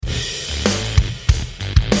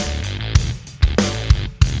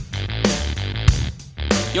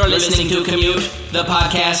You're listening to Commute, the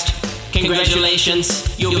podcast.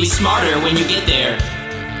 Congratulations, you'll be smarter when you get there.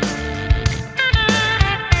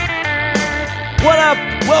 What up?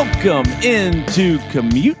 Welcome into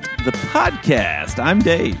Commute, the podcast. I'm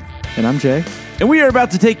Dave. And I'm Jay. And we are about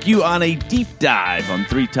to take you on a deep dive on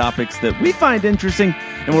 3 topics that we find interesting,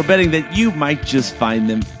 and we're betting that you might just find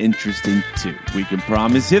them interesting too. We can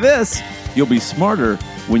promise you this: you'll be smarter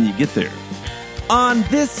when you get there. On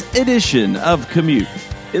this edition of Commute,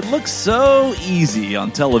 it looks so easy on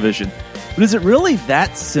television, but is it really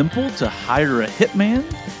that simple to hire a hitman?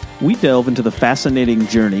 We delve into the fascinating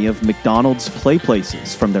journey of McDonald's play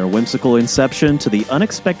places, from their whimsical inception to the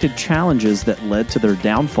unexpected challenges that led to their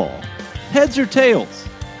downfall. Heads or tails?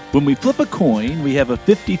 When we flip a coin, we have a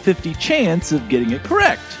 50-50 chance of getting it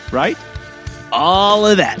correct, right? All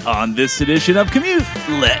of that on this edition of Commute.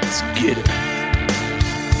 Let's get it.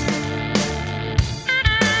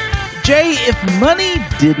 Jay, if money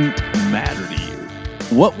didn't matter to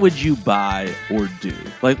you, what would you buy or do?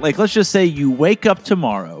 Like let's just say you wake up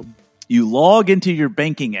tomorrow, you log into your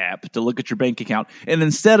banking app to look at your bank account, and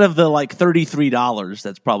instead of the $33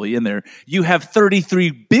 that's probably in there, you have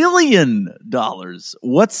 $33 billion.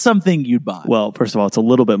 What's something you'd buy? Well, first of all, it's a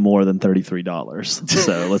little bit more than $33.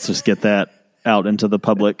 So let's just get that out into the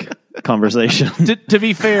public conversation. To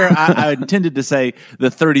be fair, I intended to say the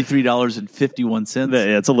 $33.51.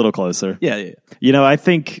 Yeah, it's a little closer. Yeah. You know, I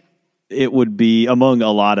think it would be, among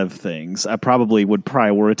a lot of things, I probably would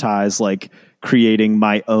prioritize creating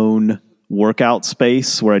my own workout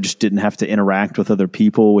space where I just didn't have to interact with other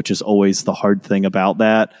people, which is always the hard thing about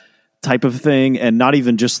that type of thing. And not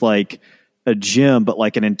even just a gym, but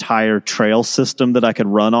an entire trail system that I could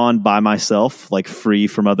run on by myself, free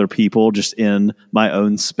from other people, just in my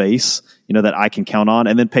own space, that I can count on,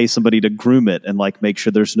 and then pay somebody to groom it and make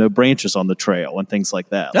sure there's no branches on the trail and things like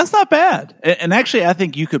that. That's not bad. And actually, I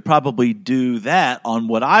think you could probably do that on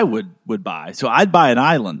what I would buy. So I'd buy an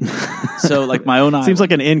island. So my own island. Seems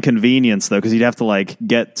like an inconvenience though, because you'd have to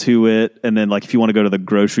get to it, and then if you want to go to the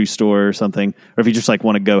grocery store or something, or if you just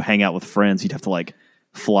want to go hang out with friends, you'd have to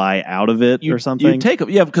fly out of it or something. You take them,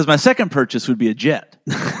 yeah. Because my second purchase would be a jet.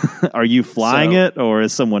 Are you flying it, or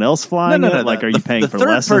is someone else flying it? Are you paying for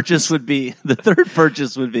lessons? The third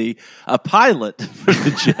purchase would be a pilot for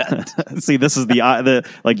the jet. See, this is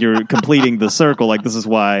the you're completing the circle. This is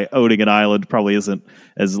why owning an island probably isn't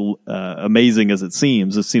as amazing as it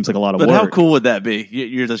seems. It seems like a lot of work. But how cool would that be?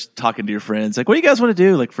 You're just talking to your friends, what do you guys want to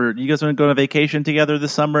do? You guys want to go on a vacation together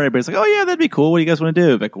this summer? Everybody's oh yeah, that'd be cool. What do you guys want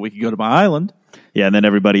to do? We could go to my island. Yeah, and then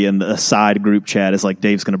everybody in the side group chat is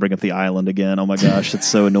Dave's going to bring up the island again. Oh my gosh, it's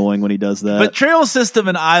so annoying when he does that. But trail system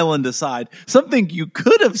and island aside, something you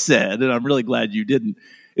could have said, and I'm really glad you didn't,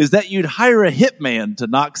 is that you'd hire a hitman to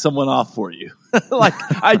knock someone off for you.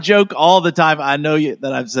 I joke all the time. I know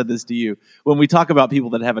that I've said this to you. When we talk about people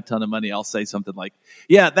that have a ton of money, I'll say something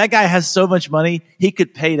yeah, that guy has so much money, he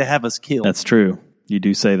could pay to have us killed. That's true. You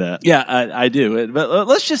do say that. Yeah, I do. But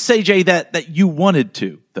let's just say, Jay, that you wanted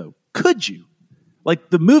to, though. Could you?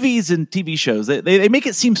 The movies and TV shows, they make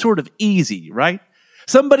it seem sort of easy, right?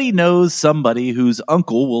 Somebody knows somebody whose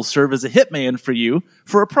uncle will serve as a hitman for you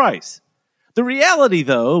for a price. The reality,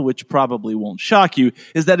 though, which probably won't shock you,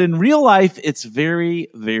 is that in real life, it's very,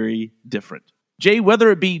 very different. Jay,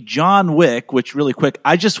 whether it be John Wick, which really quick,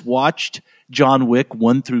 I just watched John Wick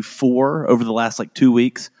 1 through 4 over the last 2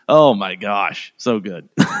 weeks. Oh my gosh, so good.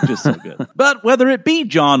 Just so good. But whether it be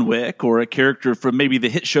John Wick or a character from maybe the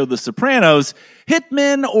hit show The Sopranos,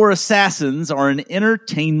 hitmen or assassins are an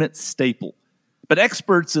entertainment staple. But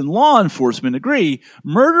experts in law enforcement agree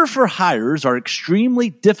murder for hires are extremely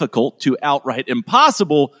difficult to outright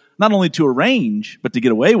impossible, not only to arrange, but to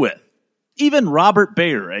get away with. Even Robert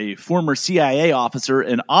Baer, a former CIA officer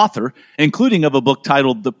and author, including of a book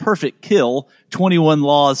titled The Perfect Kill, 21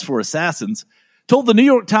 Laws for Assassins, told the New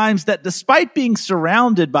York Times that despite being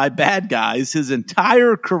surrounded by bad guys his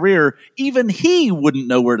entire career, even he wouldn't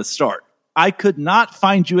know where to start. I could not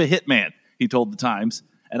find you a hitman, he told the Times,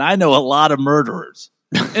 and I know a lot of murderers.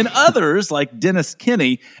 And others, like Dennis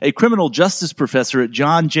Kinney, a criminal justice professor at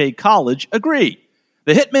John Jay College, agree.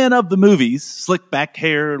 The hitman of the movies, slick back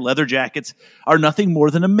hair, leather jackets, are nothing more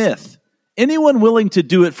than a myth. Anyone willing to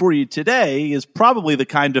do it for you today is probably the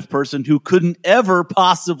kind of person who couldn't ever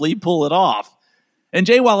possibly pull it off. And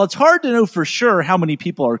Jay, while it's hard to know for sure how many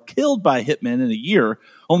people are killed by hitmen in a year,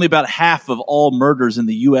 only about half of all murders in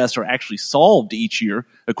the U.S. are actually solved each year,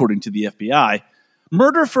 according to the FBI.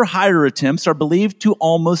 Murder for hire attempts are believed to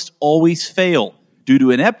almost always fail due to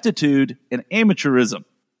ineptitude and amateurism.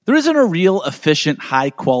 There isn't a real efficient,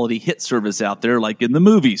 high-quality hit service out there like in the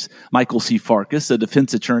movies. Michael C. Farkas, a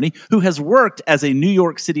defense attorney who has worked as a New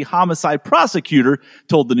York City homicide prosecutor,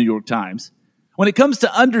 told the New York Times. When it comes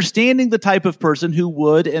to understanding the type of person who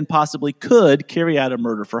would and possibly could carry out a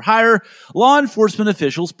murder for hire, law enforcement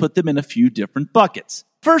officials put them in a few different buckets.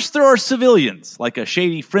 First, there are civilians, like a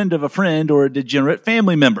shady friend of a friend or a degenerate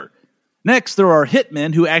family member. Next, there are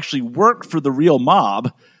hitmen who actually work for the real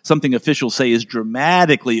mob, something officials say is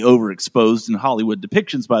dramatically overexposed in Hollywood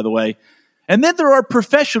depictions, by the way. And then there are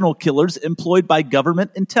professional killers employed by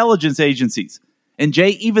government intelligence agencies. And Jay,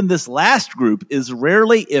 even this last group is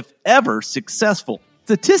rarely, if ever, successful.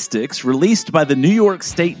 Statistics released by the New York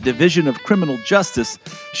State Division of Criminal Justice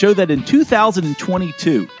show that in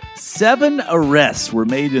 2022, 7 arrests were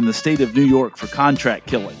made in the state of New York for contract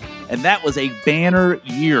killing. And that was a banner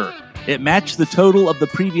year. It matched the total of the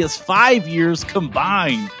previous 5 years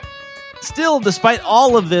combined. Still, despite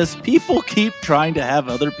all of this, people keep trying to have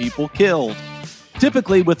other people killed.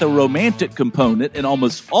 Typically with a romantic component and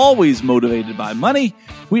almost always motivated by money,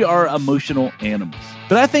 we are emotional animals.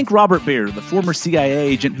 But I think Robert Baer, the former CIA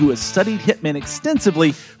agent who has studied hitmen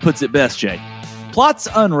extensively, puts it best, Jay. Plots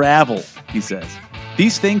unravel, he says.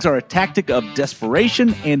 These things are a tactic of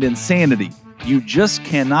desperation and insanity. You just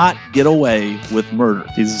cannot get away with murder.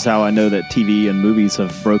 This is how I know that TV and movies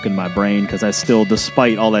have broken my brain, because I still,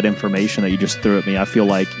 despite all that information that you just threw at me, I feel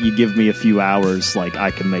like you give me a few hours, like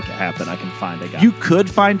I can make it happen. I can find a guy. You could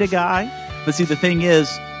find a guy, but see, the thing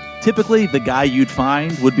is, typically the guy you'd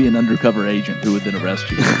find would be an undercover agent who would then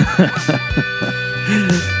arrest you.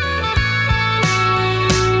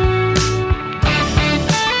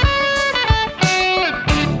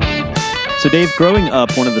 So, Dave, growing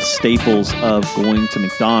up, one of the staples of going to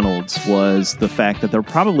McDonald's was the fact that there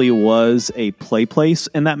probably was a play place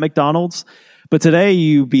in that McDonald's. But today,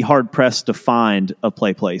 you'd be hard-pressed to find a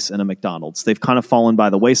play place in a McDonald's. They've kind of fallen by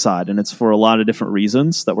the wayside, and it's for a lot of different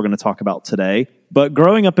reasons that we're going to talk about today. But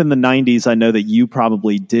growing up in the 90s, I know that you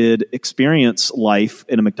probably did experience life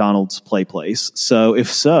in a McDonald's play place. So,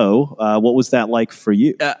 if so, what was that like for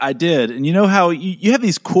you? I did. And you know how you have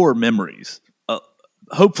these core memories.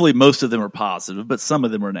 Hopefully most of them are positive, but some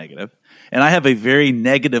of them are negative. And I have a very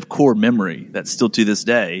negative core memory that still to this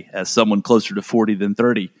day, as someone closer to 40 than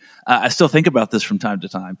 30, I still think about this from time to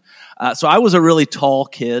time. So I was a really tall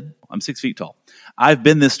kid. I'm 6 feet tall. I've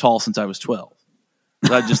been this tall since I was 12.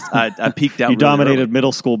 So I peaked out. You really dominated early.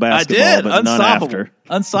 Middle school basketball, I did. but none after.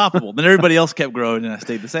 Unstoppable. Then everybody else kept growing, and I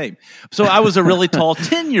stayed the same. So I was a really tall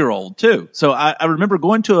 10-year-old too. So I remember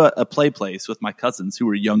going to a play place with my cousins who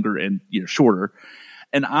were younger and shorter.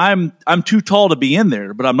 And I'm too tall to be in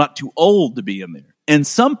there, but I'm not too old to be in there. And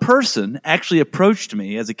some person actually approached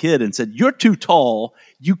me as a kid and said, "You're too tall.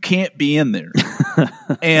 You can't be in there."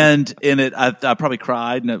 and I probably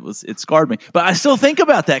cried, and it scarred me. But I still think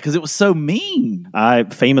about that because it was so mean. I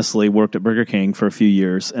famously worked at Burger King for a few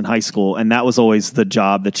years in high school, and that was always the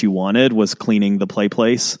job that you wanted, was cleaning the play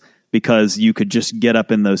place, because you could just get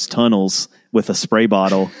up in those tunnels with a spray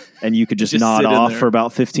bottle and you could just nod off for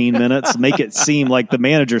about 15 minutes, make it seem like the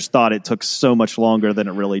managers thought it took so much longer than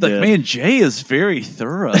it really did. Man, Jay is very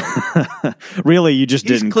thorough. Really, you just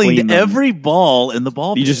didn't clean them. Every ball in the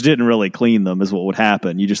ball. You just didn't really clean them is what would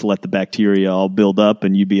happen. You just let the bacteria all build up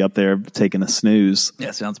and you'd be up there taking a snooze.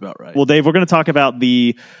 Yeah, sounds about right. Well, Dave, we're going to talk about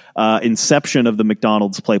the inception of the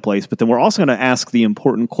McDonald's play place, but then we're also going to ask the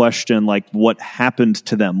important question, like, what happened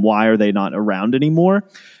to them? Why are they not around anymore?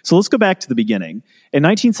 So let's go back to the beginning. In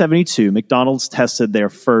 1972, McDonald's tested their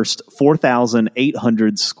first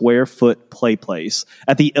 4,800 square foot play place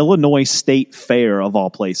at the Illinois State Fair, of all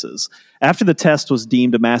places. After the test was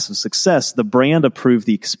deemed a massive success, the brand approved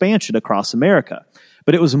the expansion across America.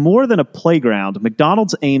 But it was more than a playground.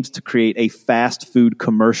 McDonald's aimed to create a fast food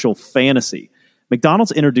commercial fantasy.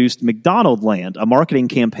 McDonald's introduced McDonaldland, a marketing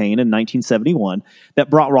campaign in 1971 that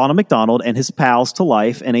brought Ronald McDonald and his pals to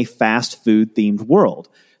life in a fast food-themed world.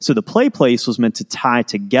 So the play place was meant to tie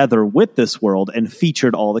together with this world and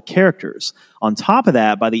featured all the characters. On top of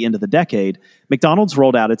that, by the end of the decade, McDonald's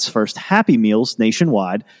rolled out its first Happy Meals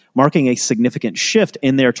nationwide, marking a significant shift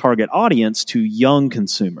in their target audience to young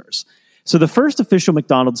consumers. So the first official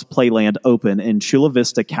McDonald's Playland opened in Chula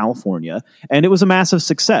Vista, California, and it was a massive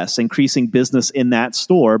success, increasing business in that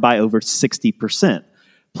store by over 60%.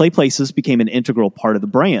 Play places became an integral part of the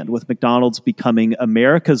brand, with McDonald's becoming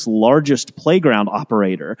America's largest playground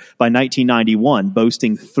operator by 1991,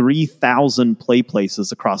 boasting 3,000 play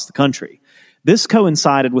places across the country. This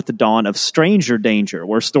coincided with the dawn of stranger danger,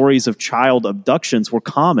 where stories of child abductions were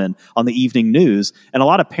common on the evening news, and a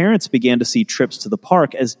lot of parents began to see trips to the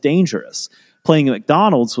park as dangerous. Playing at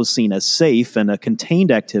McDonald's was seen as safe and a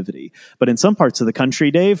contained activity. But in some parts of the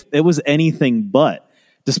country, Dave, it was anything but.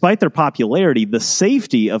 Despite their popularity, the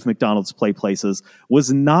safety of McDonald's play places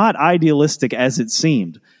was not idealistic as it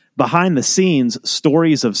seemed. Behind the scenes,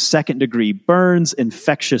 stories of second-degree burns,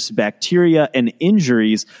 infectious bacteria, and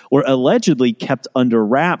injuries were allegedly kept under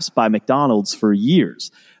wraps by McDonald's for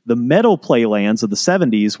years. The metal playlands of the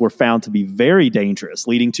 70s were found to be very dangerous,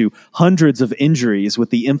 leading to hundreds of injuries, with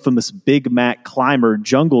the infamous Big Mac Climber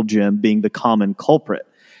jungle gym being the common culprit.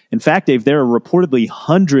 In fact, Dave, there are reportedly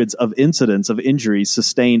hundreds of incidents of injuries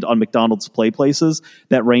sustained on McDonald's play places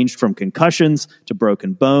that ranged from concussions to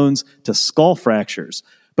broken bones to skull fractures.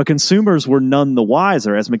 But consumers were none the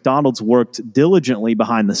wiser, as McDonald's worked diligently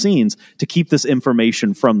behind the scenes to keep this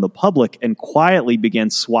information from the public and quietly began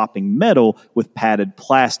swapping metal with padded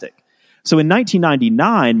plastic. So in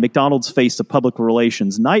 1999, McDonald's faced a public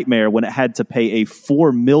relations nightmare when it had to pay a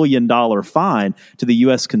 $4 million fine to the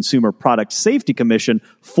U.S. Consumer Product Safety Commission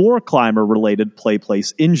for climber-related play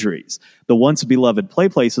place injuries. The once beloved play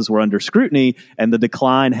places were under scrutiny, and the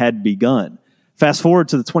decline had begun. Fast forward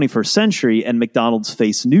to the 21st century, and McDonald's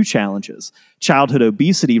faced new challenges. Childhood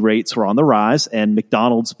obesity rates were on the rise, and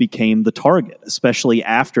McDonald's became the target, especially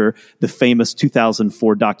after the famous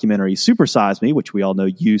 2004 documentary Supersize Me, which we all know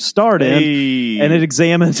you starred in, and it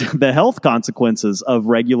examined the health consequences of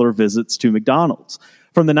regular visits to McDonald's.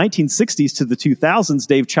 From the 1960s to the 2000s,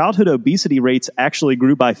 Dave, childhood obesity rates actually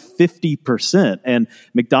grew by 50%, and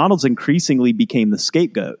McDonald's increasingly became the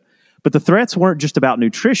scapegoat. But the threats weren't just about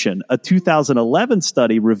nutrition. A 2011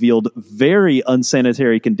 study revealed very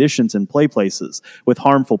unsanitary conditions in play places, with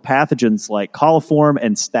harmful pathogens like coliform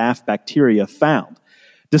and staph bacteria found.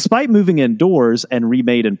 Despite moving indoors and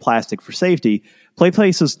remade in plastic for safety, play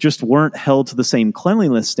places just weren't held to the same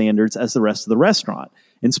cleanliness standards as the rest of the restaurant.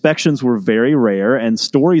 Inspections were very rare, and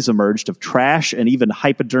stories emerged of trash and even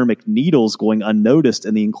hypodermic needles going unnoticed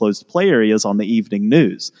in the enclosed play areas on the evening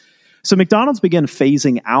news. So McDonald's began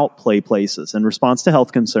phasing out play places in response to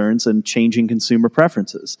health concerns and changing consumer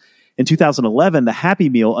preferences. In 2011, the Happy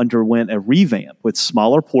Meal underwent a revamp with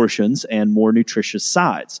smaller portions and more nutritious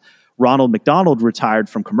sides. Ronald McDonald retired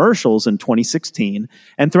from commercials in 2016,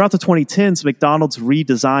 and throughout the 2010s, McDonald's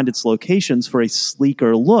redesigned its locations for a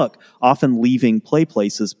sleeker look, often leaving play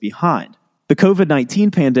places behind. The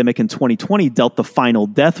COVID-19 pandemic in 2020 dealt the final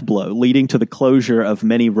death blow, leading to the closure of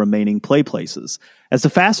many remaining play places. As the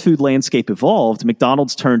fast food landscape evolved,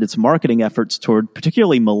 McDonald's turned its marketing efforts toward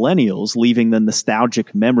particularly millennials, leaving the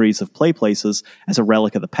nostalgic memories of play places as a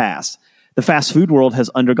relic of the past. The fast food world has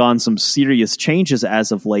undergone some serious changes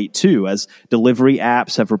as of late, too, as delivery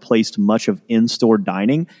apps have replaced much of in-store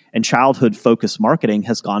dining, and childhood-focused marketing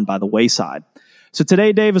has gone by the wayside. So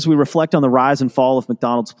today, Dave, as we reflect on the rise and fall of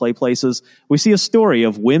McDonald's play places, we see a story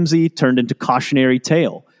of whimsy turned into cautionary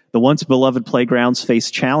tale. The once beloved playgrounds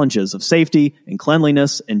face challenges of safety and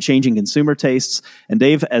cleanliness and changing consumer tastes. And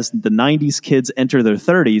Dave, as the 90s kids enter their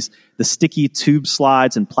 30s, the sticky tube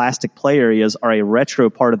slides and plastic play areas are a retro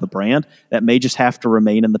part of the brand that may just have to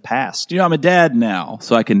remain in the past. You know, I'm a dad now,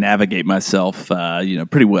 so I can navigate myself,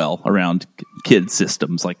 pretty well around kid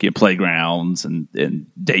systems like playgrounds and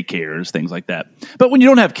daycares, things like that. But when you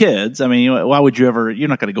don't have kids, I mean, why would you ever? You're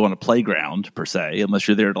not going to go on a playground per se unless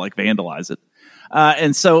you're there to vandalize it.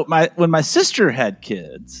 And so when my sister had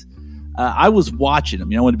kids, I was watching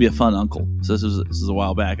them. I wanted to be a fun uncle. So this was a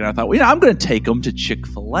while back, and I thought, I'm going to take them to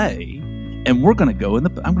Chick-fil-A, and we're going to go I'm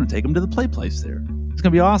going to take them to the play place there. It's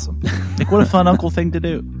going to be awesome. What a fun uncle thing to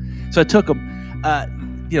do. So I took them.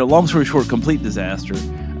 Long story short, complete disaster.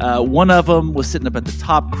 One of them was sitting up at the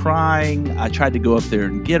top crying. I tried to go up there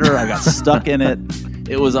and get her. I got stuck in it.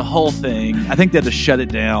 It was a whole thing. I think they had to shut it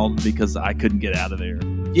down because I couldn't get out of there.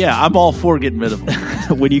 Yeah, I'm all for getting rid of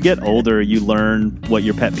them. When you get older, you learn what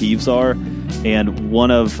your pet peeves are. And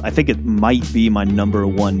I think it might be my number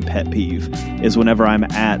one pet peeve, is whenever I'm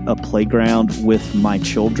at a playground with my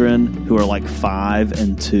children who are 5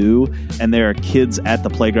 and 2, and there are kids at the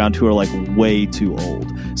playground who are way too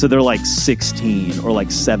old. So they're 16 or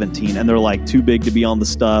 17, and they're too big to be on the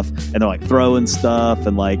stuff, and they're throwing stuff,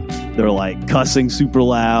 and they're cussing super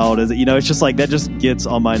loud. It's just that just gets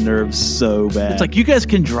on my nerves so bad. It's you guys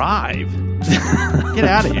can drive. Get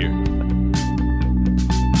out of here.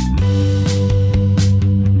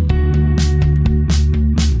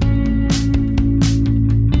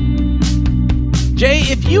 Jay,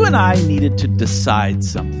 if you and I needed to decide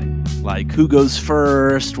something, like who goes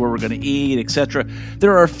first, where we're going to eat, etc.,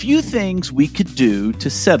 there are a few things we could do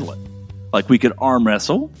to settle it. We could arm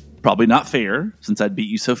wrestle, probably not fair, since I'd beat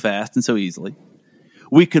you so fast and so easily.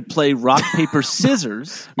 We could play rock, paper,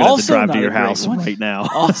 scissors. I'm going to Also drive to not your a great house one. right now.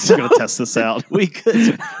 Also- I'm going to test this out. We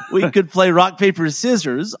could play rock, paper,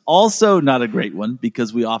 scissors. Also not a great one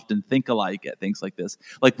because we often think alike at things like this.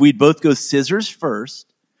 Like we'd both go scissors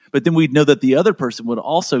first, but then we'd know that the other person would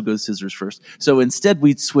also go scissors first. So instead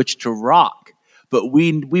we'd switch to rock. But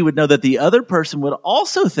we would know that the other person would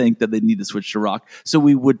also think that they need to switch to rock. So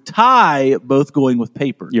we would tie both going with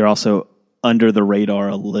paper. You're also under the radar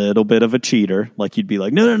a little bit of a cheater. Like you'd be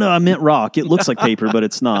like, no, I meant rock. It looks like paper, but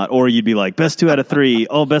it's not. Or you'd be like, best 2 out of 3.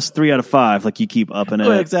 Oh, best 3 out of 5. Like you keep upping it.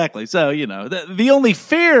 Well, exactly. So, the only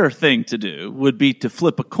fair thing to do would be to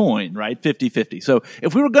flip a coin, right? 50-50. So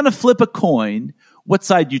if we were going to flip a coin, what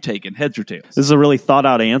side you taking, heads or tails? This is a really thought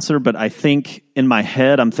out answer, but I think in my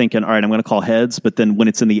head, I'm thinking, all right, I'm going to call heads. But then when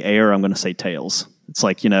it's in the air, I'm going to say tails. It's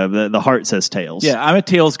like, the heart says tails. Yeah, I'm a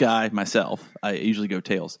tails guy myself. I usually go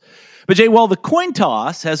tails. But Jay, while the coin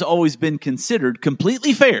toss has always been considered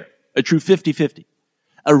completely fair, a true 50-50,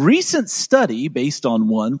 a recent study based on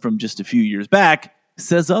one from just a few years back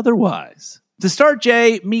says otherwise. To start,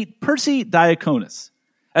 Jay, meet Percy Diaconis.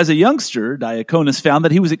 As a youngster, Diaconis found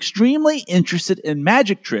that he was extremely interested in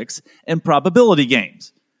magic tricks and probability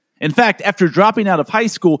games. In fact, after dropping out of high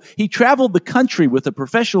school, he traveled the country with a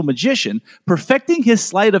professional magician, perfecting his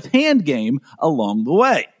sleight of hand game along the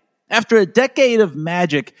way. After a decade of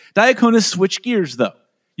magic, Diaconis switched gears, though,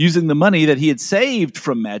 using the money that he had saved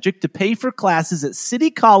from magic to pay for classes at City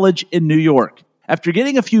College in New York. After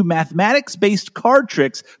getting a few mathematics-based card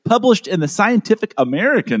tricks published in the Scientific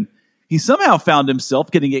American, he somehow found himself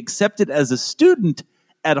getting accepted as a student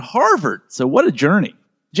at Harvard. So what a journey.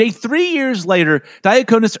 Jay, 3 years later,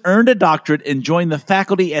 Diaconis earned a doctorate and joined the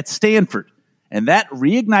faculty at Stanford, and that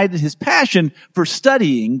reignited his passion for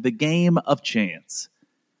studying the game of chance.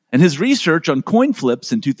 And his research on coin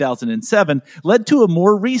flips in 2007 led to a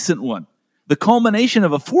more recent one, the culmination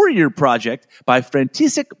of a 4-year project by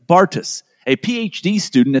František Bartas, a PhD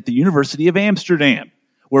student at the University of Amsterdam,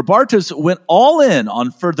 where Bartas went all in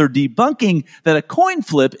on further debunking that a coin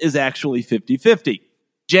flip is actually 50-50.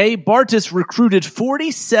 Jay, Bartas recruited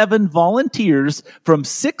 47 volunteers from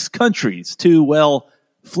 6 countries to,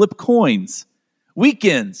 flip coins.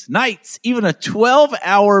 Weekends, nights, even a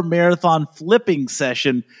 12-hour marathon flipping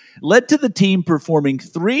session led to the team performing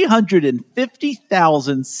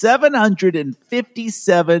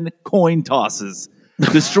 350,757 coin tosses,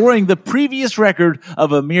 destroying the previous record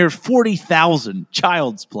of a mere 40,000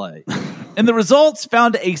 child's play. And the results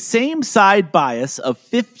found a same-side bias of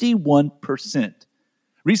 51%.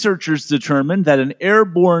 Researchers determined that an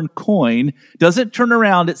airborne coin doesn't turn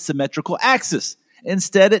around its symmetrical axis.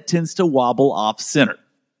 Instead, it tends to wobble off center.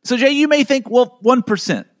 So, Jay, you may think,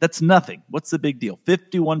 1%, that's nothing. What's the big deal?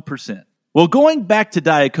 51%. Well, going back to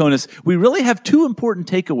Diaconis, we really have 2 important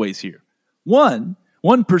takeaways here.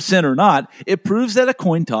 1% or not, it proves that a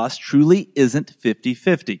coin toss truly isn't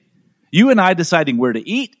 50-50. You and I deciding where to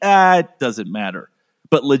eat, it doesn't matter.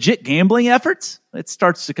 But legit gambling efforts, it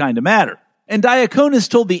starts to kind of matter. And Diaconis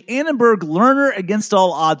told the Annenberg Learner Against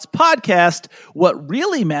All Odds podcast, what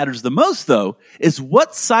really matters the most, though, is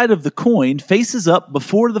what side of the coin faces up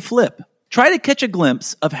before the flip. Try to catch a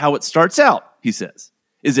glimpse of how it starts out, he says.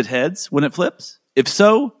 Is it heads when it flips? If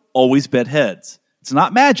so, always bet heads. It's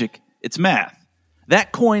not magic, it's math.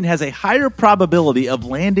 That coin has a higher probability of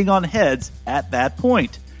landing on heads at that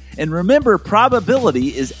point. And remember, probability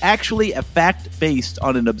is actually a fact based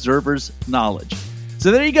on an observer's knowledge. So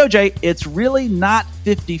there you go, Jay. It's really not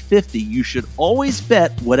 50-50. You should always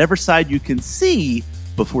bet whatever side you can see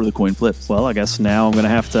before the coin flips. Well, I guess now I'm going to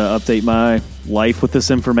have to update my life with this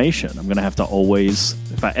information. I'm going to have to always,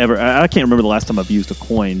 I can't remember the last time I've used a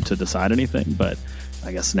coin to decide anything, but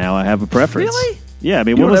I guess now I have a preference. Really? Yeah, I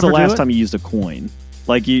mean, when was the last time you used a coin?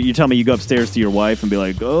 Like, you tell me you go upstairs to your wife and be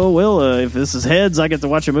like, if this is heads, I get to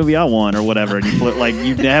watch a movie I want or whatever, and you flip, like,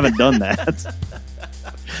 you haven't done that.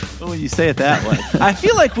 Well, when you say it that way. I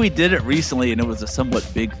feel like we did it recently, and it was a somewhat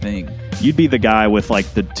big thing. You'd be the guy with,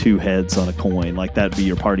 like, the 2 heads on a coin. Like, that'd be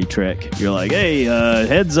your party trick. You're like, hey,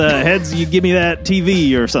 heads, you give me that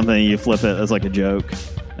TV or something. You flip it as, like, a joke.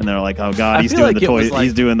 And they're like, oh, God, he's doing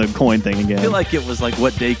he's doing the coin thing again. I feel like it was like,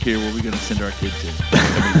 what daycare were we going to send our kid to?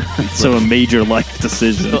 So a major life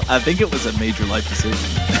decision. So I think it was a major life decision.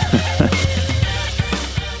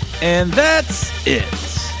 And that's it.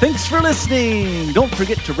 Thanks for listening. Don't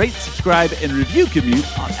forget to rate, subscribe, and review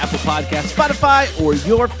Commute on Apple Podcasts, Spotify, or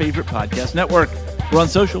your favorite podcast network. We're on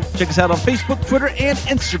social. Check us out on Facebook, Twitter, and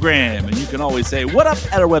Instagram. And you can always say what up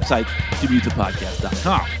at our website,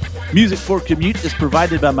 commutethepodcast.com. Music for Commute is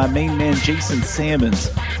provided by my main man, Jason Sammons.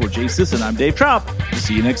 For Jay Sisson, I'm Dave Trop. We'll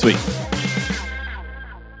see you next week.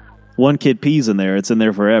 one kid pees in there, it's in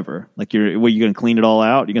there forever. Like you going to clean it all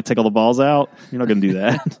out? You're going to take all the balls out? You're not going to do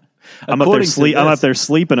that. I'm up there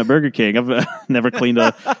sleeping at Burger King. I've never cleaned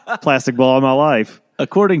a plastic ball in my life.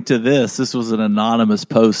 According to this was an anonymous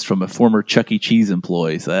post from a former Chuck E. Cheese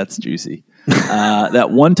employee, so that's juicy. That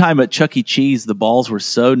one time at Chuck E. Cheese, the balls were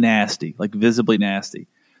so nasty, like visibly nasty,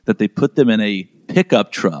 that they put them in a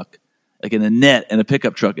pickup truck, like in a net in a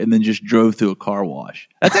pickup truck, and then just drove through a car wash.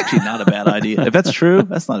 That's actually not a bad idea. If that's true,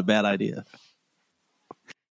 that's not a bad idea.